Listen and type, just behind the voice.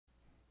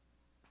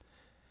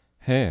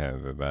Hey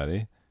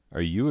everybody,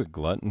 are you a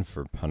glutton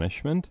for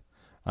punishment?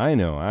 I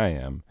know I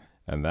am,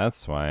 and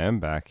that's why I'm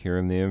back here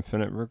in the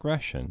infinite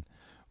regression,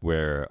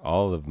 where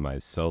all of my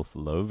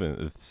self-love,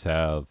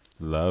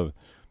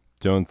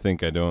 don't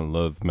think I don't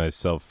loathe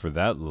myself for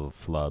that little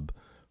flub.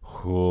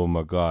 Oh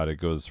my god, it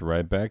goes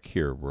right back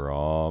here where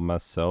all my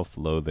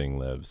self-loathing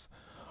lives.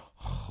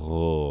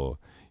 Oh,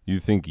 you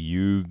think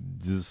you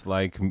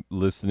dislike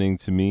listening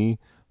to me?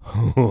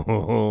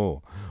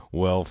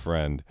 Well,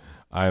 friend,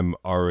 I'm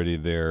already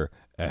there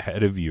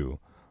ahead of you.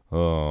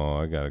 Oh,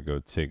 I gotta go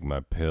take my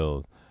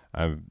pills.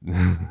 I'm,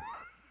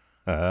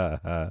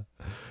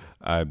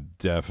 I'm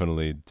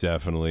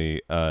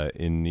definitely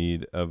in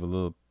need of a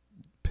little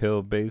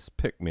pill-based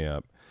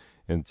pick-me-up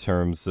in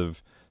terms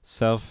of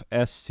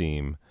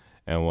self-esteem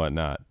and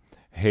whatnot.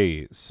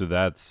 Hey, so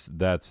that's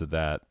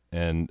that.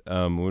 And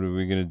what are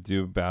we gonna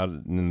do about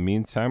it? In the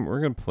meantime,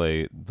 we're gonna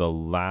play the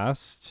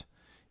last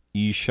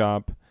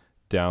eShop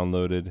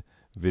downloaded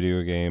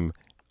video game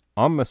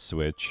on my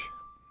Switch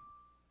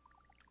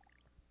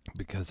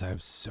because I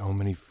have so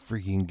many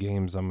freaking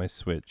games on my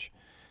Switch.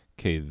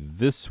 Okay,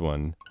 this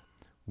one,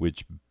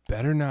 which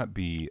better not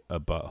be a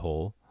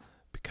butthole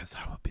because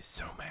I will be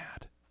so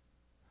mad.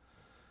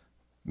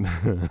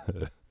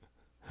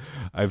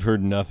 I've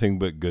heard nothing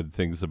but good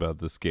things about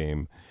this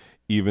game,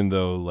 even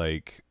though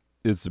like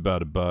it's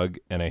about a bug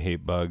and I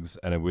hate bugs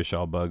and I wish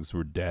all bugs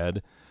were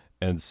dead.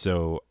 And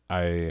so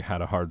I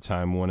had a hard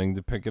time wanting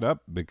to pick it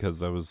up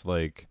because I was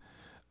like,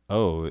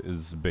 oh,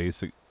 is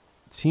basic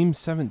Team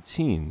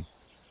 17.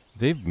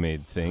 They've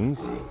made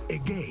things. A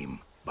game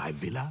by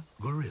Villa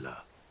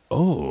Gorilla.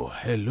 Oh,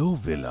 hello,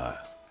 Villa.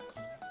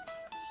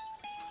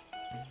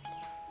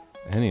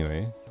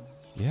 Anyway,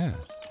 yeah,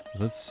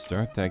 let's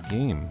start that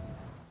game.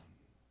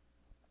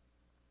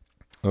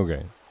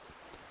 Okay.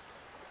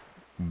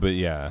 But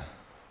yeah.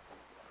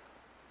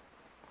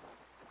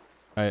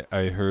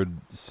 I heard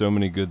so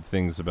many good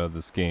things about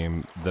this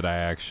game that I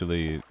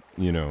actually,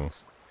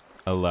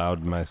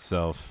 allowed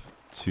myself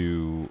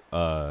to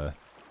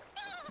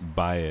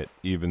buy it,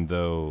 even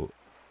though,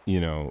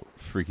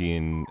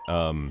 freaking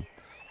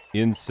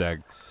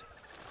insects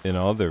in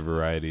all their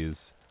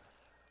varieties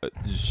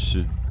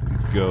should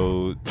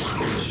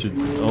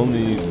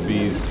only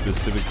be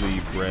specifically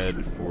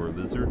bred for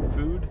lizard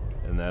food,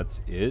 and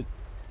that's it.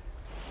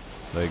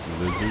 Like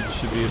lizards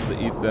should be able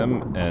to eat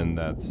them, and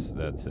that's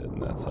it, and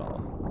that's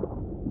all.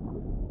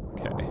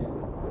 Okay.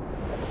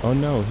 Oh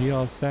no, he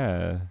all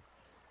sad.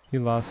 He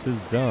lost his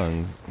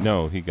dung.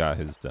 No, he got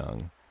his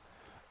dung.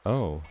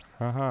 Oh,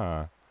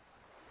 haha.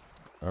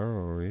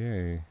 Oh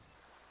yay.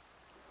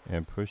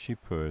 And pushy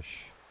push.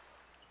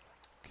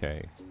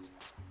 Okay.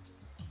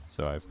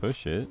 So I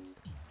push it.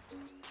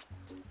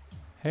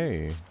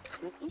 Hey.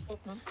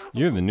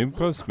 You're the new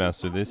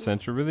postmaster they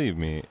sent to relieve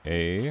me,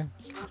 eh?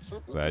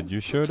 Glad you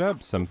showed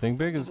up. Something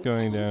big is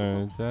going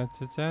down. Da,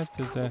 da, da,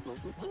 da, da.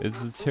 It's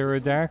a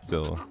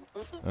pterodactyl.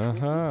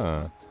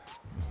 Uh-huh.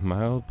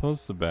 My old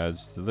postal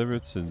badge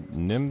delivered to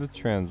Nim the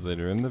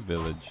translator in the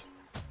village.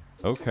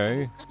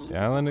 Okay. The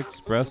Island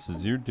Express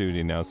is your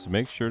duty now, so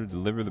make sure to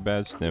deliver the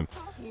badge to Nim.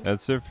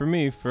 That's it for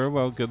me.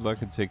 Farewell, good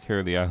luck, and take care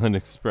of the Island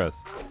Express.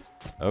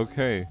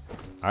 Okay.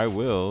 I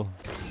will.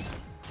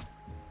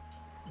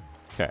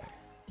 Okay.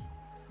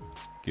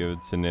 Give it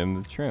to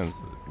Nim the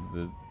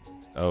translator.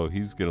 Oh,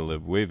 he's gonna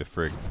live way the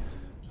frick.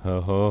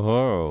 Ho ho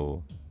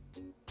ho.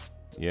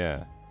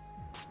 Yeah.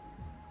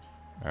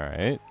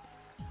 Alright.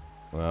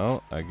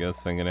 Well, I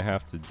guess I'm gonna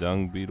have to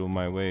dung beetle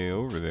my way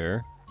over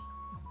there.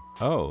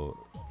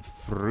 Oh,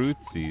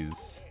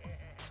 fruitsies.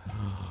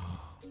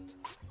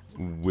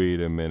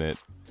 Wait a minute.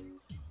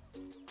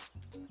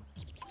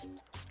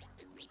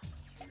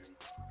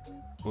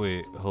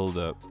 Wait, hold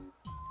up.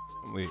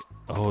 Wait.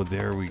 Oh,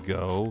 there we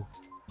go.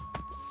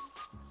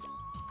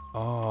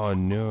 Oh,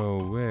 no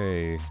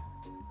way.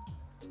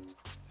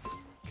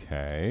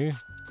 Okay.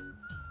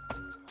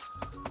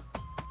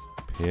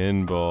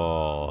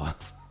 Pinball.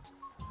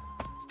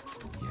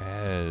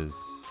 Yes.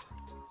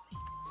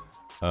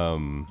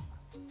 Okay.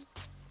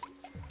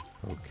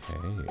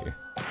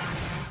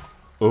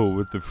 Oh,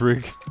 what the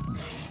frick?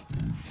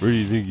 Where do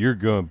you think you're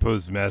going,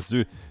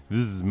 Postmaster?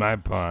 This is my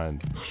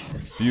pond.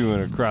 If you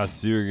want to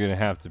cross, you're gonna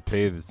have to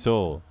pay the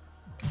toll.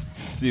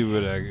 See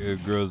what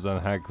grows on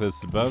high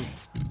cliffs above?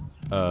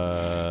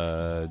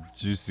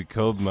 Juicy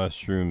cold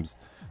mushrooms.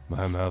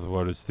 My mouth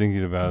waters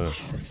thinking about it.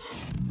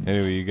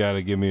 Anyway, you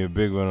gotta give me a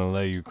big one and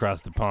let you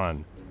cross the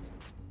pond.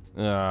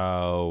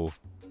 Oh,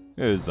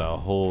 there's a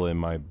hole in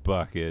my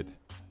bucket.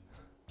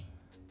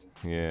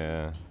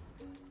 Yeah.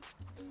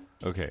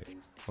 Okay.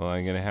 Well,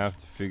 I'm gonna have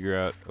to figure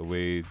out a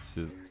way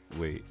to...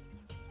 Wait.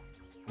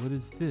 What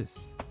is this?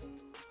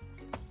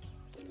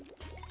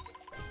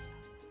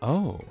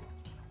 Oh.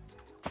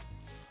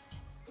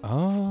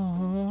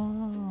 Oh.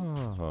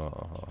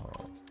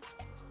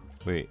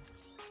 Wait.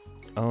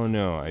 Oh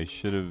no, I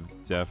should have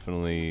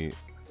definitely...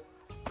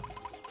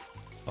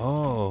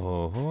 Oh.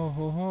 Ho, ho,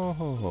 ho,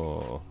 ho,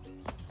 ho.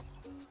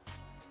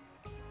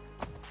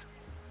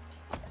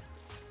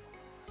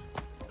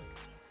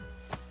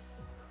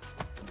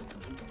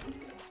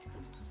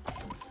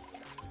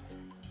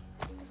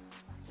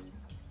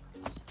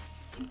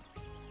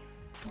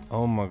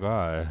 Oh my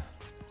god.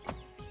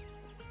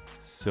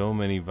 So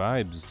many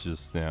vibes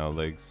just now.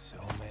 Like, so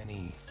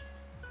many.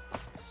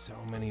 So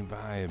many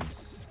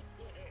vibes.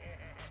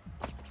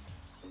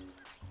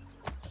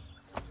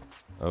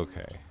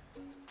 Okay.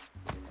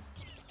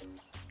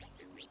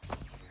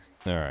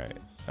 Alright.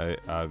 I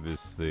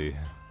obviously...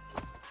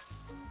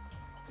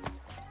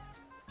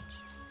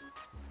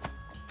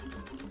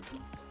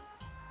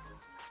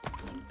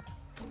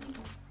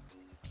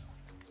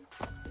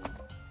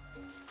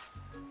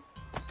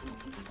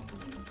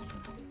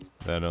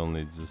 That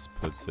only just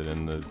puts it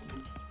in the...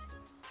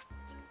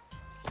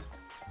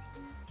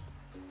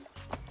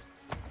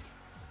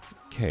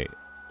 Okay,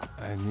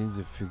 I need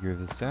to figure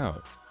this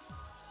out.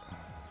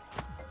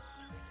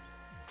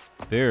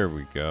 There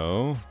we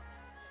go.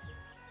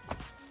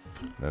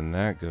 Then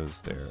that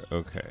goes there.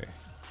 Okay.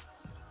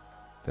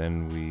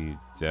 Then we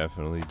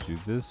definitely do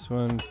this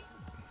one.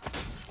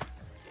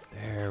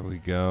 There we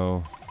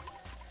go.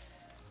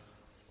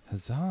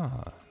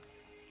 Huzzah.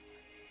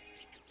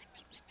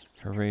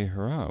 Hooray,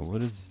 hurrah.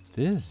 What is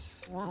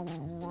this?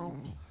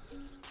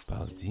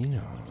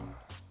 Baldino.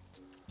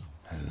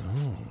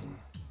 Hello.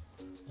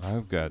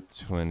 I've got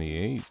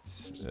 28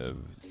 of...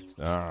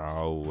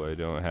 Oh, I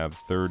don't have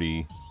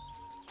 30.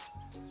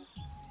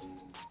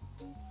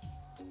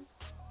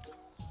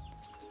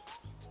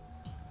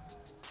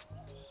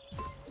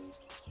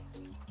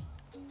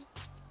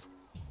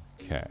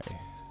 Okay.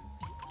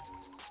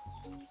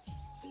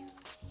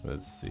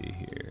 Let's see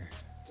here.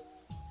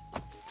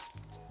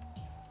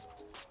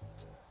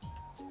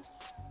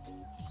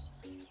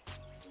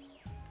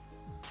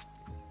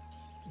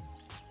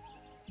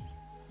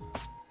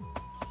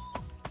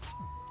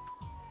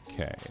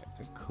 Okay,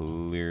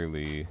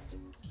 clearly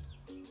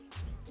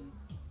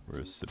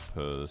we're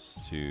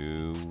supposed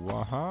to...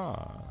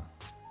 Waha!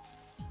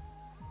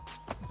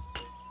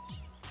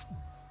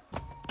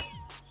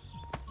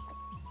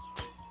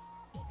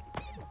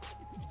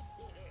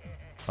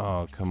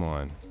 Oh, come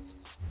on.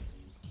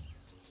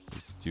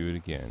 Let's do it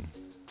again.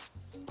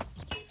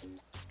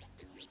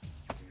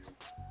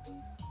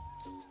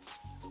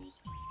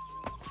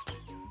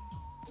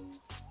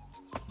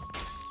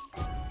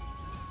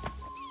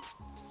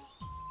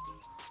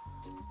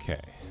 Okay.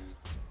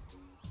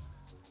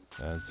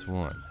 That's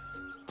one.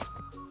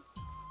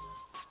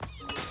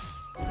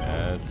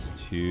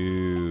 That's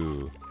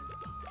two.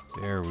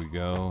 There we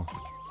go.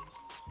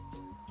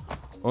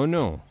 Oh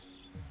no.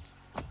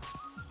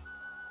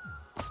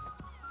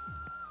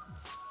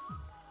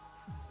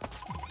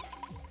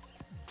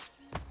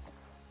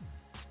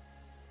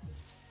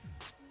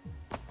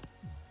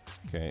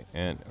 Okay,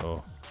 and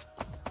oh.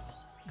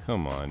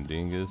 Come on,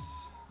 dingus.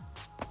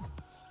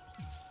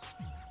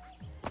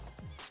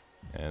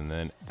 And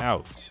then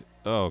out.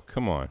 Oh,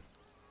 come on.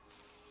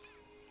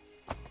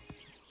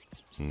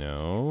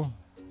 No.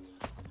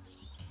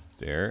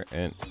 There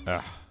and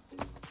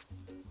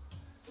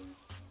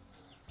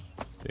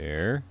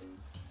there.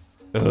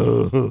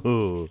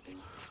 Oh,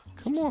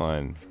 come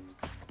on.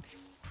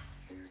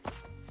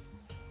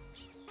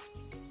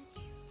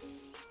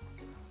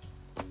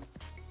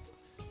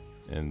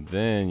 And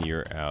then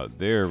you're out.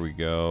 There we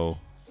go.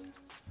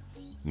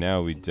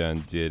 Now we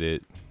done did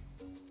it.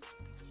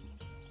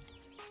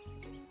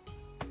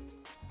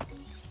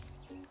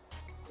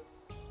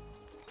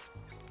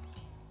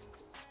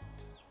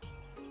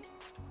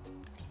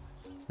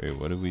 Wait,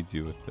 what do we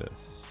do with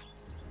this?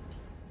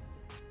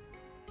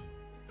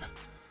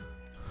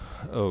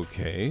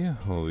 Okay,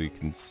 well we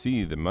can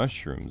see the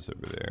mushrooms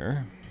over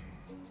there.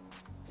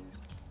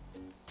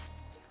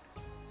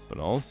 But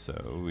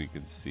also, we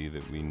can see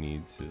that we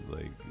need to,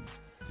 like,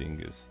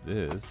 dingus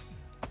this.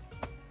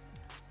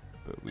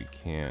 But we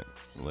can't,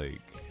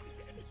 like...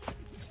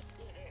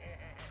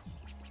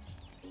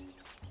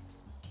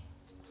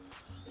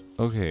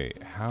 Okay,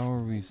 how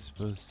are we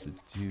supposed to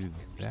do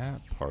that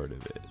part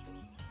of it?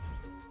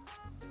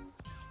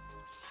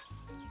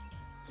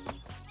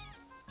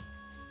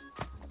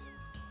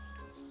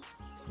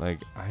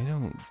 Like, I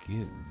don't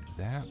get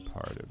that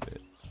part of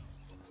it.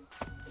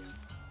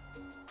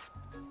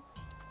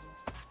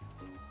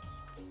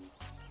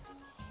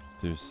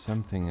 There's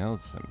something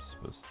else I'm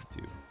supposed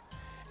to do.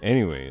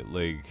 Anyway,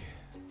 like,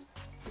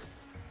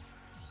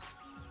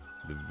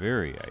 the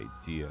very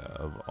idea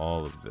of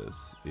all of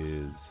this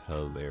is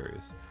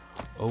hilarious.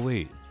 Oh,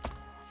 wait.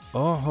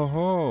 Oh, ho,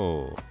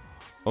 ho.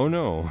 Oh,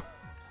 no.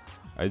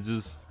 I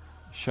just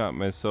shot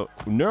myself.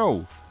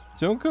 No!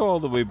 Don't go all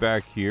the way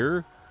back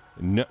here.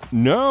 No.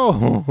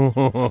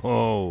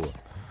 No!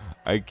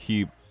 I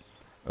keep...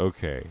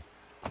 Okay.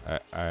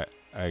 I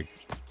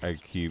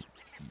keep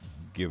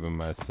giving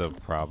myself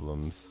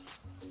problems.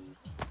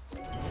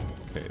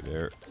 Okay,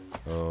 there.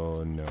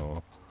 Oh,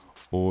 no.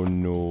 Oh,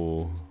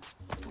 no.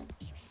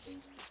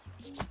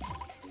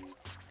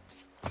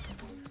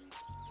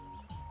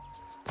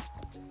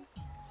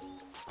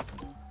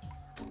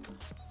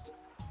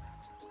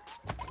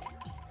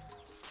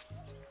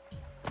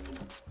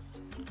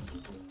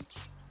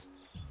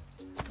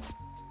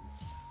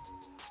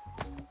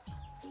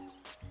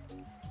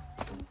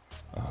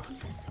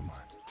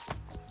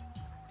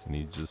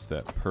 need just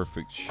that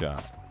perfect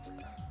shot.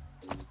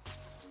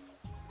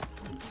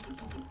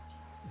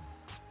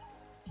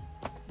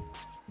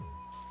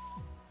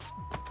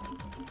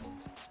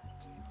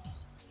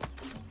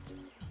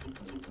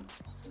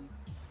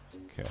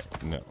 Okay,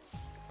 no.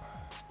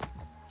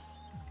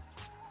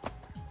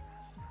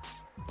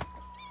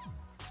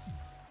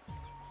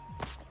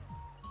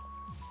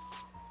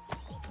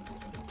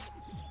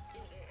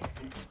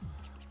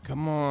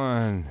 Come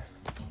on.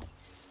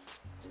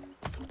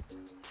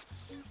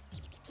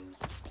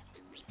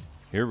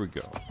 Here we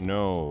go.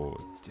 No.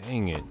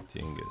 Dang it,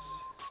 Dingus.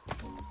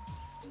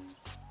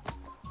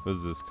 What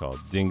is this called?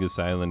 Dingus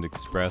Island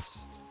Express?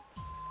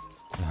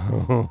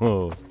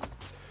 Oh.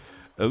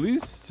 At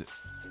least,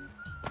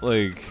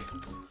 like,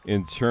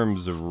 in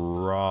terms of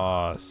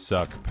raw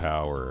suck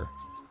power,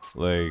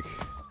 like,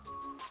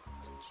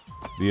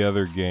 the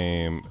other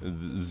game,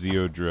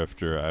 Zeo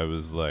Drifter, I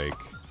was like,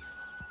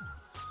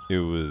 it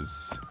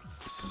was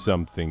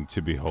something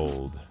to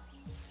behold.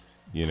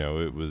 You know,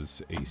 it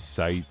was a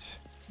sight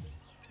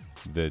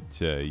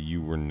that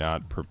you were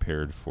not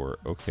prepared for.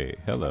 Okay,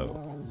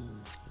 hello.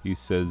 He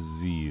says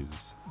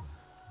Z's,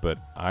 but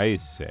I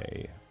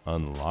say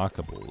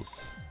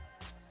unlockables.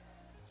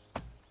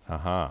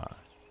 Haha.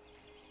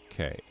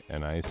 Okay,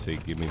 and I say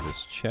give me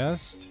this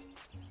chest.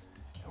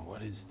 And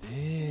what is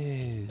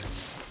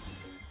this?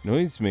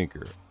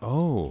 Noisemaker.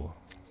 Oh.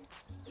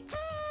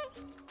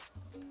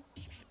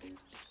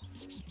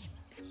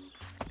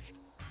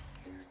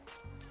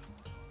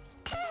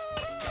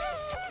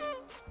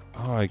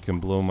 Oh, I can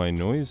blow my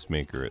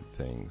noisemaker at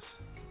things.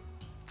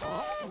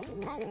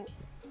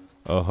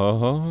 Oh ho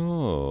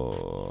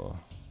ho.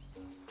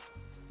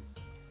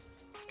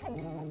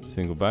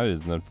 Single bite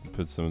is enough to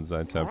put someone's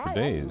eye top for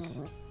days.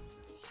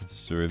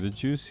 It's where the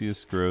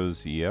juiciest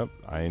grows. Yep,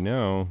 I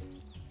know.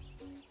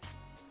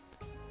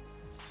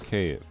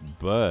 Okay,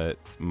 but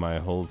my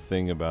whole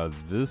thing about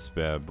this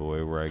bad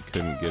boy where I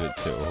couldn't get it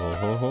to oh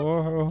ho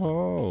ho ho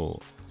ho.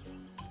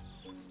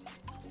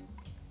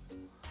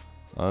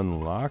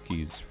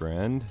 Unlockies,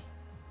 friend.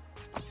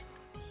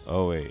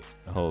 Oh wait,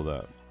 hold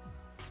up.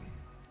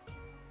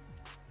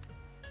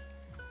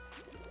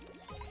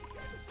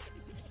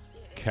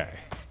 Okay.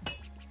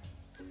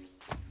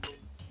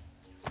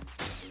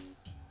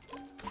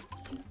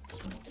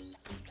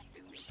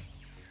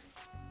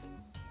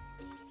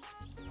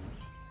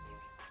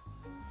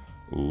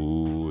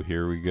 Ooh,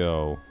 here we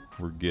go.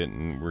 We're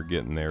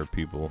getting there,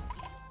 people.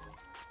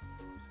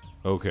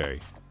 Okay.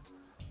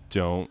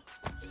 Don't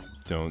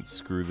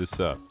screw this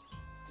up.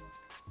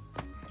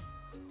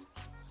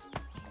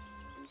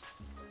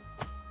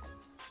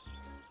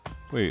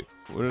 Wait,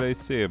 what did I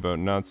say about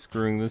not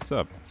screwing this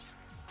up?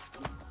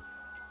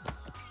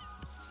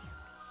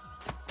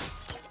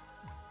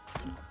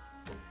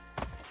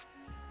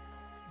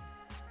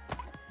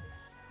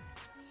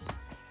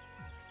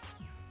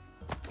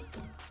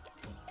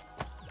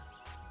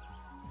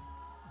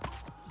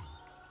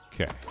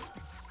 Okay.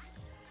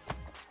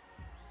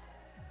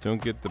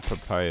 Don't get the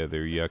papaya,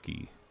 they're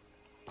yucky.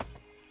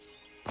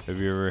 Have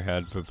you ever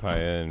had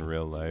papaya in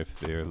real life?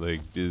 They're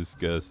like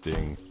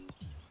disgusting.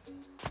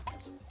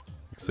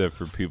 Except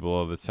for people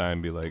all the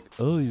time be like,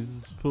 oh, you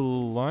just put a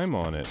little lime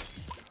on it.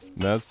 And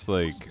that's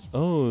like,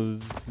 oh,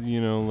 you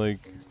know,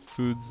 like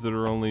foods that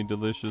are only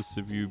delicious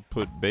if you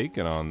put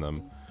bacon on them.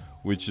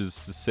 Which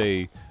is to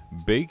say,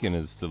 bacon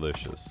is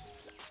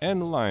delicious.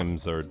 And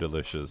limes are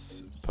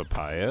delicious.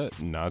 Papaya,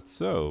 not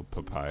so.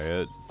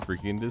 Papaya,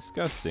 freaking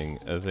disgusting.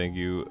 Thank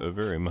you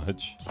very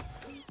much.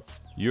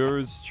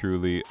 Yours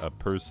truly, a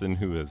person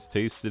who has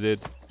tasted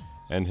it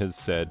and has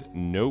said,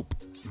 nope.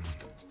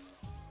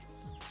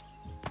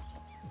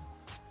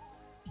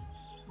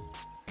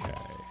 Okay.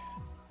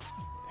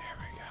 There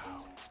we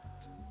go.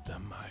 The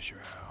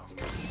mushroom.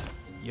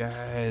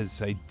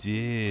 Yes, I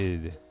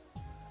did.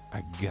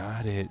 I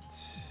got it.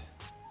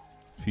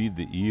 Feed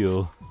the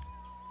eel.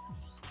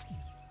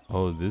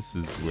 Oh, this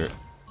is where...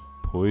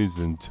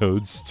 Poison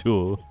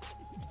toadstool.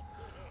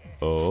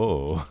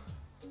 Oh.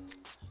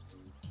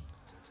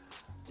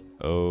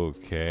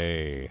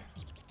 Okay.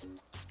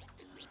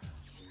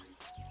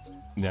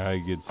 Now I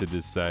get to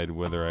decide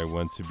whether I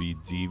want to be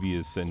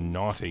devious and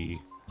naughty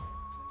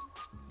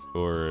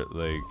or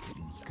like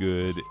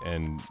good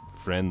and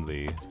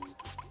friendly.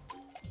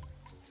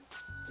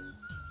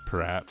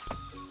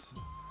 Perhaps.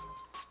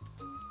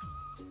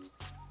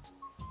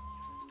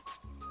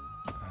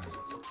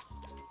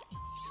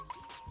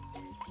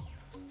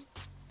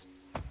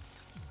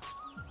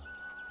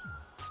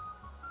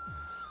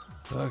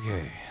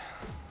 Okay.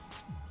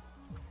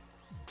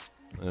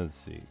 Let's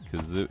see,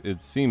 because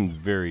it seemed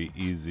very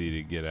easy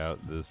to get out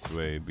this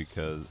way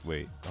because,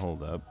 wait,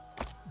 hold up.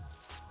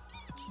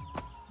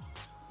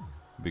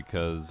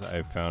 Because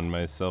I found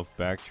myself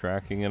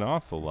backtracking an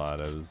awful lot.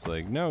 I was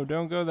like, no,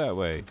 don't go that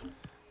way.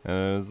 And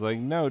I was like,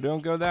 no,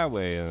 don't go that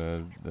way.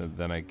 And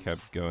then I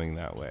kept going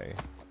that way.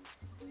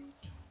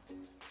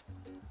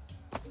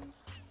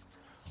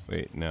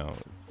 Wait, no,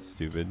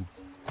 stupid.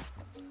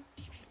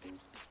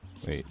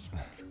 Wait.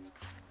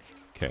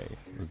 Okay,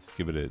 let's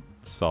give it a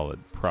solid,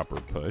 proper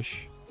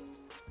push.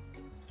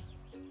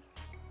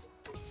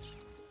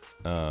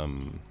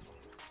 Then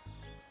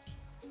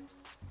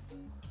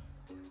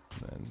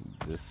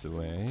this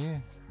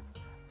away.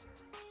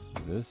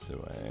 This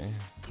away.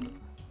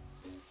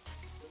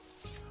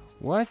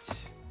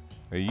 What?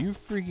 Are you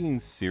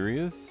freaking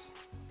serious?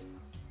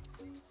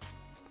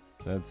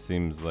 That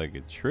seems like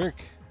a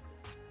trick.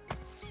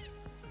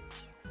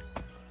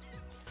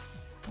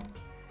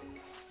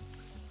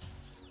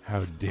 How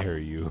dare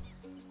you?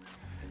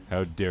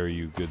 How dare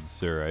you, good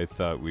sir? I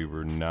thought we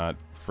were not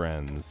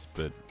friends,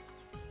 but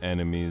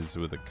enemies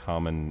with a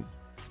common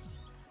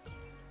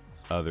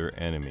other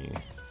enemy.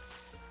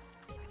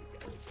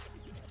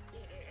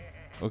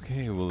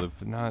 Okay, well,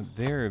 if not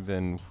there,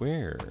 then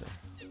where?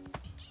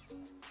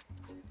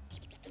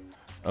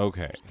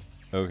 Okay,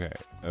 okay,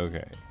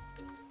 okay.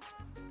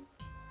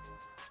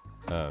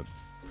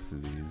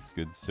 Please,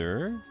 good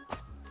sir,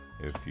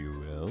 if you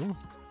will.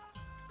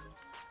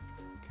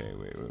 Okay,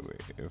 wait.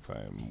 If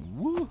I'm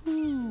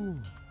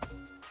woohoo.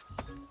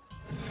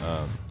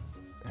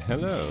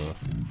 Hello.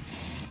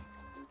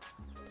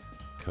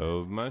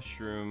 Cove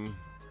mushroom.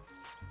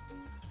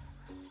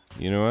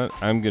 You know what?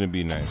 I'm gonna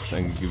be nice.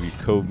 I'm gonna give you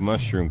cove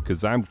mushroom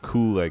because I'm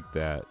cool like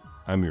that.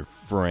 I'm your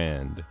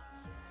friend.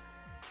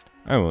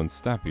 I won't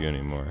stop you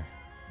anymore.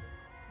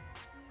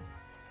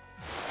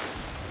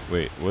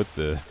 Wait, what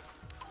the?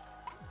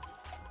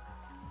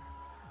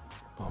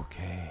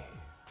 Okay.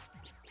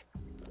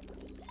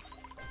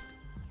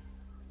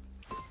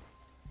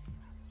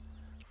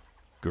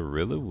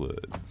 Gorilla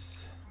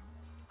Woods.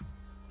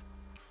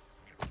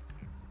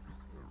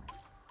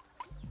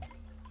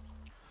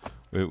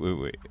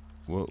 Wait.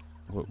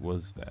 What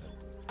was that?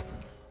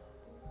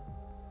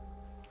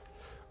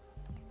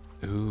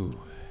 Ooh,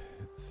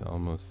 it's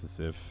almost as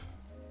if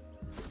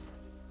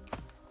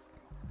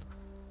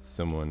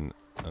someone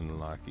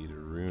unlocked a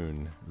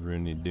rune.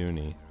 Rooney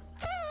Dooney.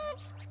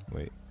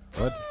 Wait,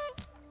 what?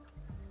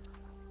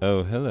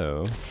 Oh,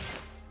 hello.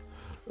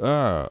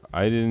 Ah,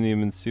 I didn't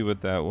even see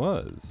what that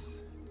was.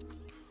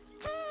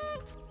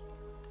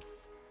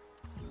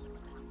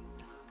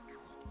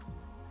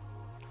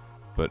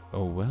 But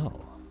oh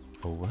well.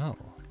 Oh well.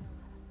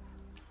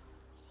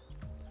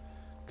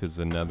 Because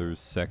another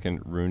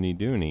second Rooney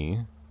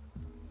Dooney.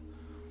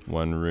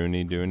 1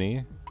 Rooney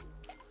Dooney.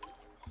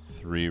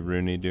 3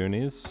 Rooney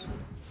Doonies.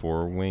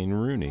 4 Wayne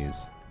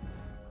Rooneys.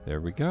 There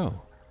we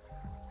go.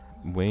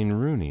 Wayne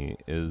Rooney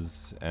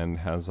is and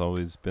has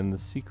always been the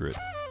secret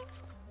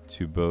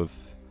to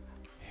both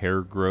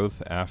hair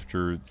growth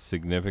after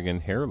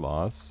significant hair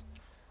loss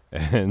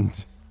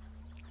and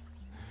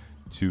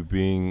to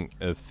being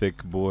a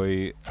thick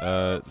boy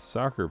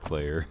soccer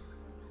player.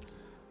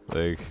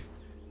 Like,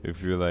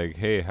 if you're like,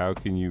 hey, how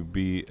can you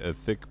be a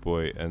thick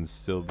boy and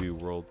still be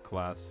world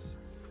class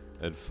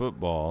at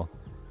football?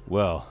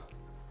 Well,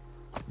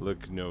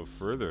 look no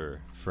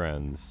further,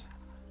 friends,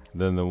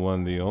 than the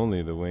one, the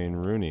only, the Wayne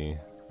Rooney.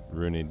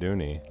 Rooney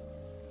Dooney.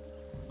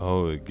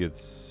 Oh, it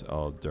gets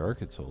all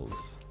darkatals.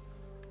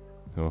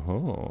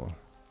 Oh.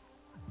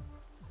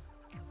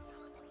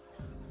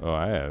 Oh,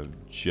 I have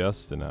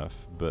just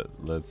enough, but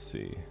let's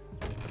see.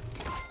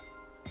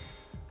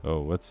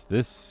 Oh, what's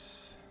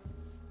this?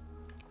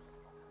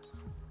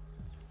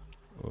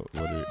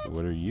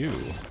 What are you?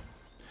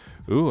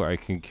 Ooh, I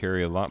can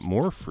carry a lot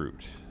more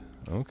fruit.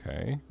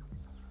 Okay.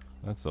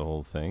 That's the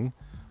whole thing.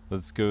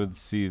 Let's go and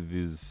see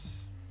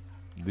these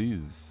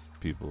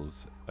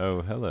people's.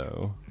 Oh,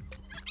 hello.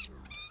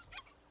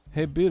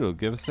 Hey, Beetle,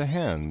 give us a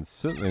hand.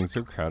 Sootlings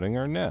are crowding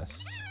our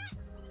nest.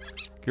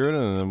 Get rid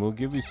of them, we'll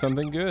give you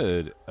something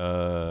good.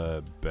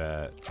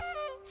 Bet.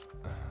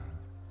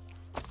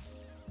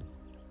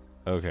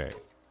 Okay.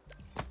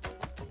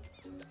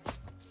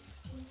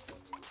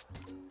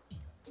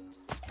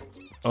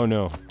 Oh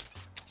no.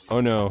 Oh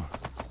no.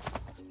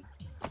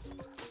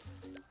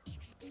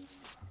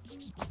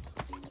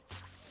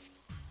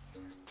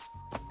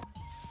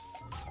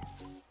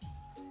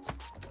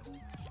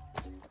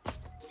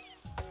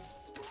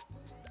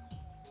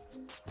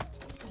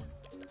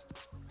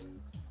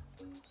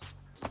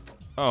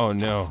 Oh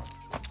no.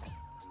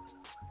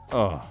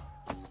 Oh.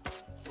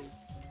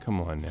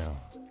 Come on now.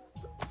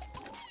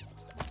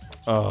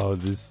 Oh,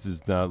 this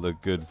does not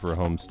look good for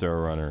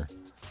Homestar Runner.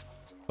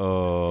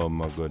 Oh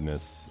my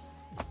goodness.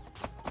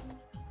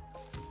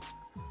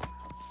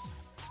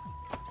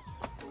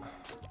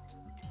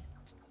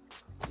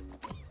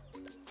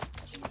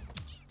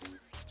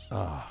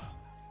 Ah.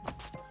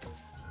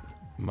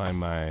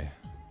 My.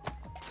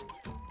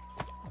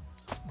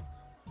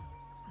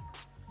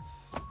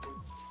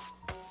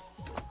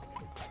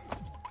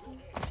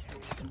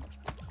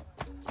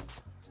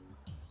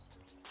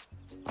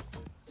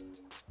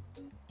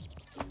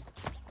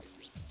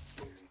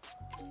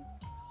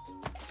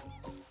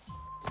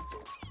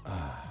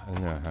 I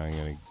don't know how I'm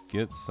gonna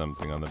get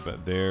something on the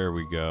back. There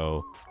we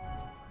go.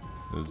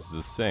 I was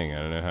just saying, I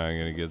don't know how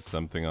I'm gonna get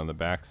something on the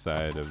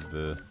backside of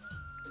the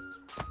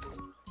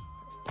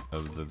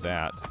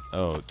that.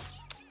 Oh,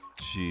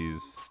 jeez.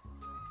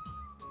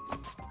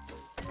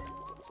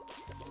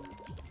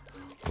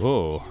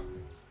 Oh,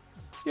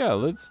 yeah.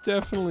 Let's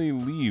definitely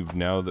leave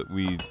now that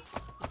we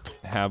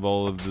have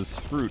all of this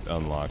fruit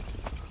unlocked.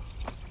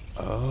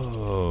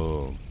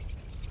 Oh.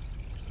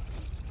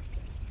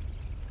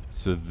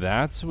 So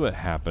that's what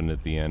happened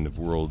at the end of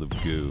World of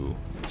Goo.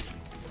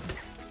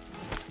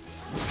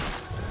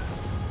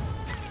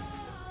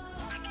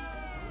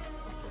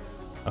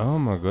 Oh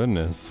my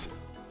goodness.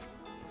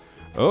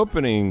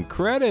 Opening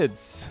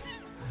credits.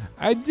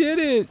 I did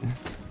it.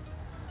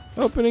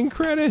 Opening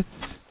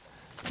credits.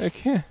 I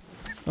can't.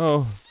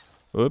 Oh.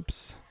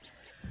 Oops.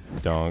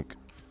 Donk.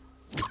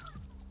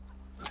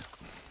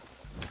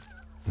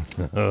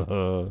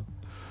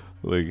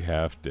 Like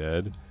half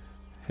dead.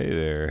 Hey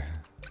there.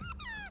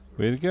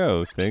 Way to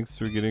go. Thanks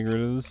for getting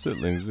rid of the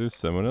siblings. There's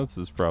someone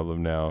else's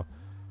problem now.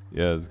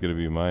 Yeah, it's gonna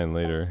be mine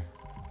later.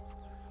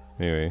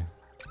 Anyway.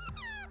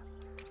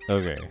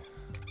 Okay.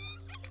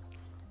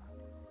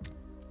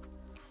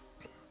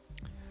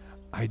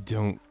 I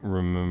don't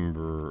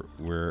remember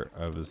where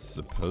I was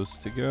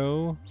supposed to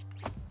go,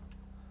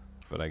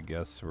 but I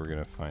guess we're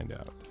gonna find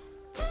out.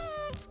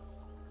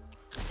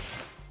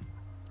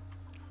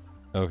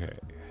 Okay.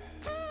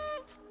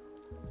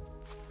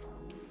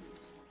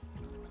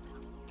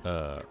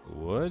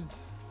 Wood?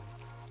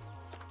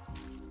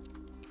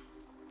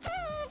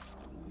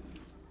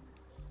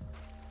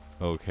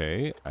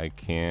 Okay, I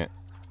can't.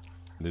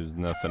 There's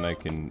nothing I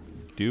can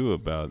do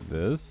about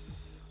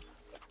this.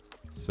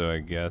 So I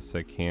guess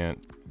I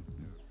can't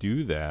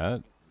do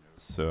that.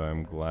 So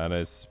I'm glad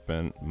I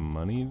spent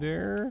money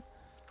there?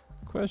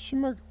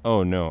 Question mark?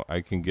 Oh no,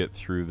 I can get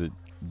through the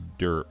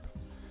derp.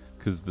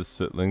 Because the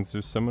siblings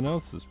are someone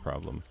else's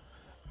problem.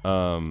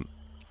 And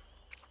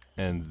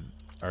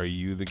are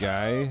you the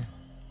guy?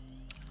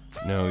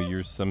 No,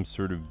 you're some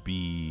sort of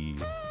bee.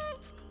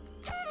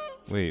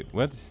 Wait,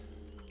 what?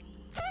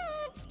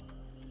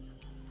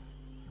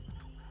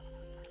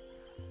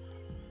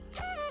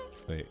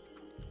 Wait,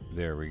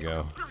 there we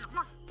go.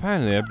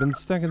 Finally, I've been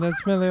stuck in that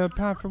smelly old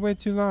pot for way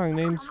too long.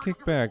 Name's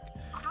Kickback.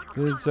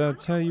 I'll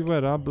tell you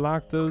what, I'll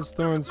block those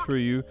thorns for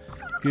you.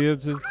 Get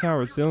up to the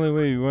tower. It's the only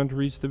way you want to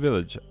reach the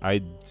village. I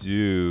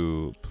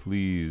do.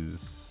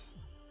 Please.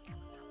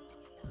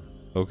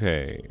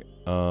 Okay.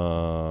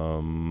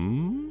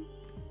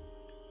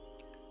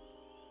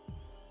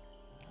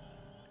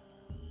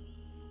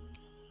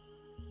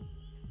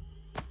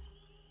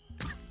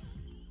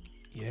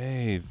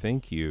 Yay,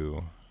 thank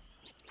you.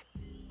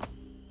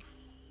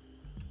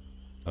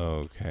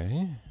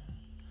 Okay.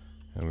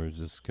 And we're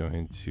just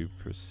going to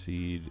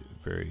proceed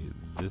very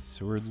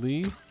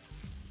thiswardly.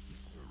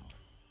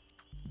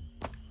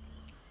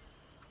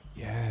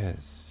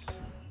 Yes.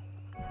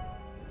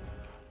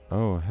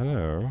 Oh,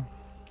 hello.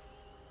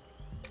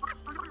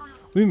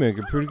 We make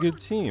a pretty good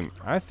team.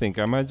 I think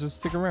I might just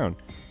stick around.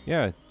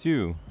 Yeah,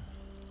 do.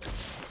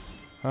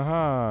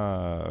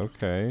 Haha,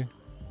 okay.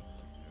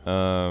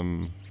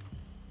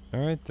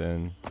 Alright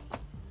then.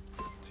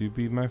 To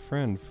be my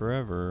friend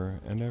forever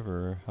and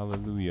ever.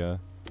 Hallelujah.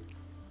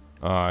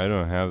 Oh, I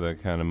don't have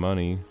that kind of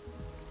money.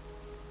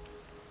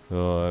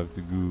 Oh, I have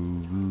to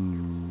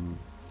go.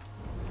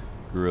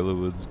 Gorilla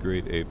Woods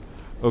Great Ape.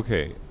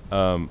 Okay,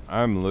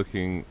 I'm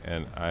looking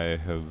and I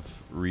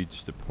have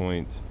reached a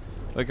point.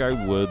 Like,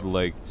 I would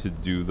like to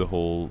do the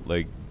whole,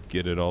 like,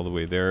 get it all the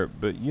way there.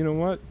 But you know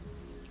what?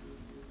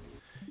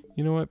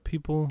 You know what,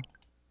 people?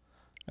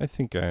 I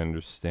think I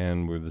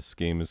understand where this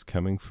game is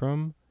coming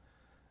from.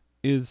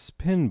 Is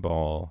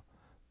pinball,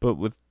 but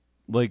with,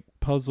 like,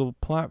 puzzle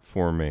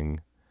platforming.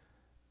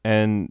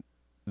 And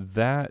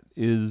that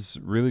is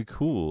really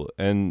cool.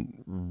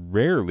 And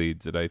rarely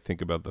did I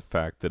think about the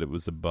fact that it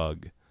was a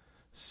bug.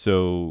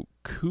 So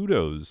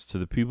kudos to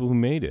the people who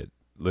made it.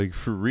 Like,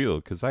 for real,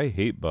 because I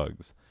hate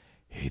bugs.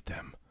 Hate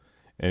them.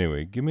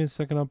 Anyway, give me a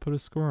second, I'll put a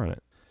score on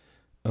it.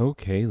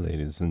 Okay,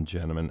 ladies and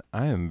gentlemen,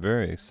 I am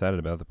very excited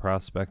about the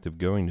prospect of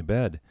going to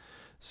bed.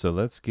 So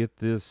let's get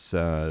this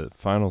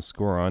final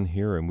score on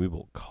here and we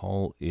will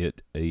call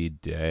it a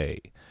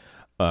day.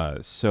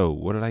 So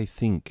what did I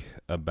think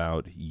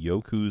about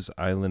Yoku's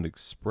Island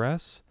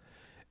Express?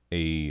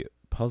 A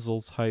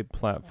puzzle-type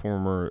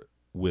platformer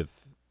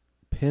with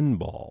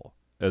pinball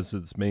as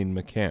its main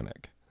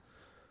mechanic.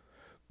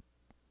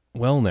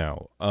 Well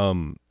now,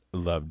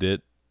 loved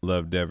it.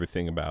 Loved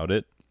everything about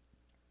it.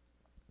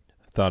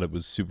 Thought it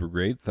was super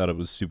great. Thought it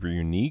was super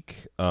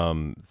unique.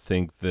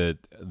 Think that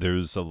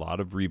there's a lot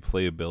of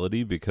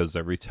replayability because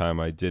every time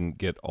I didn't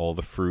get all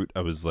the fruit,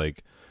 I was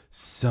like,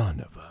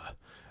 son of a...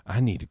 I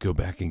need to go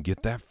back and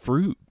get that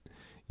fruit,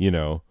 you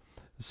know.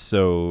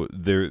 So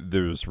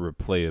there's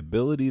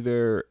replayability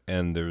there,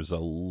 and there's a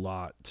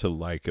lot to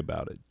like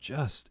about it.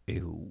 Just a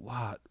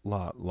lot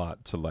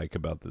to like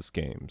about this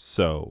game.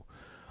 So,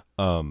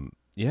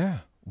 yeah.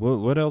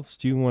 What else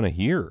do you want to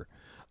hear?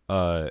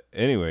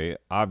 Anyway,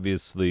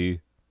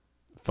 obviously,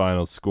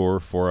 final score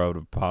 4 out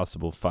of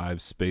possible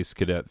 5 Space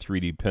Cadet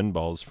 3D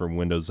pinballs from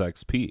Windows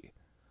XP,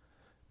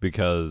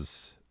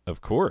 because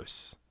of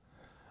course.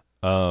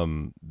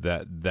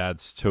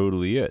 That's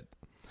totally it.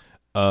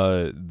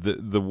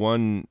 The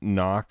one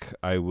knock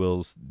I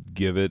will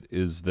give it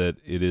is that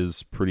it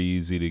is pretty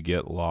easy to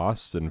get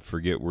lost and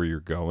forget where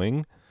you're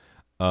going.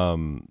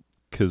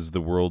 because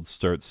the world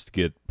starts to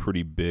get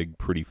pretty big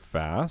pretty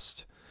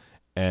fast.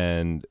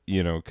 And,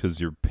 you know, because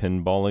you're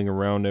pinballing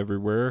around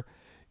everywhere,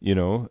 you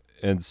know.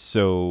 And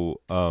so,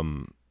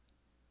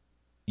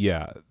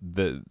 yeah,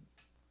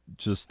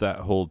 just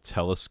that whole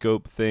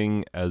telescope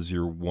thing as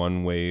your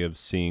one way of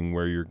seeing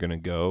where you're going to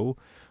go,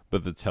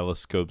 but the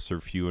telescopes are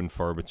few and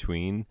far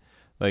between.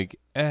 Like,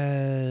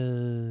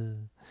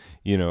 you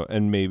know,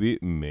 and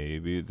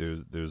maybe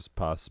there's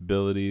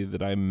possibility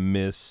that I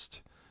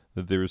missed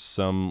that there's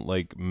some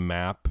like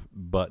map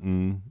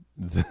button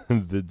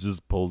that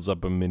just pulls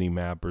up a mini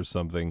map or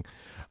something.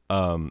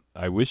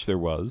 I wish there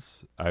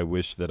was. I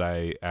wish that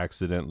I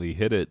accidentally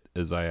hit it,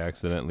 as I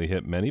accidentally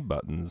hit many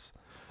buttons,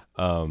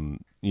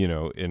 you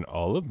know, in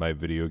all of my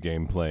video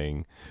game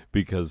playing,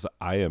 because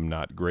I am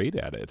not great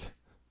at it,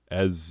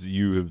 as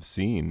you have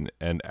seen,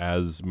 and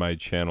as my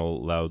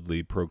channel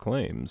loudly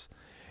proclaims.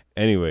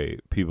 Anyway,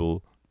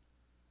 people,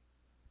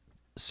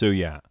 so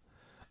yeah,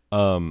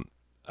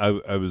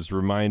 I was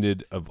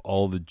reminded of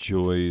all the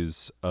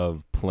joys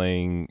of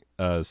playing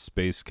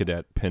Space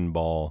Cadet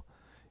pinball.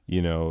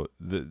 You know,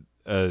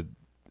 a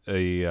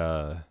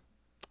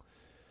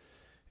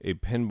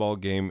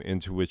pinball game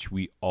into which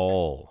we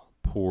all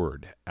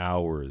poured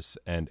hours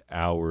and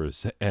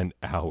hours and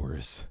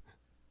hours.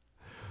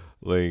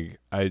 Like,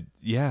 I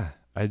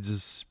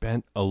just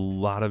spent a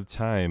lot of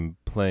time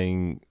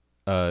playing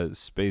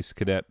Space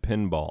Cadet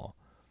pinball.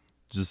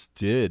 Just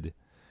did,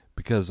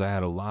 because I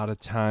had a lot of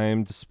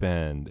time to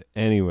spend.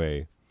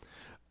 Anyway,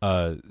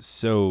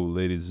 so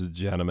ladies and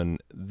gentlemen,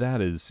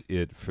 that is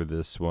it for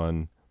this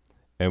one.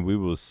 And we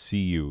will see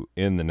you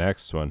in the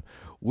next one,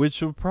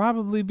 which will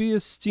probably be a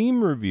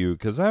Steam review,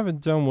 because I haven't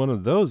done one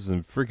of those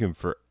in freaking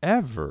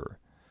forever.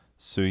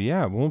 So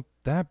yeah, won't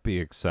that be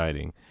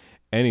exciting?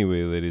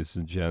 Anyway, ladies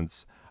and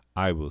gents,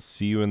 I will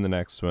see you in the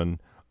next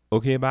one.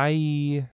 Okay, bye.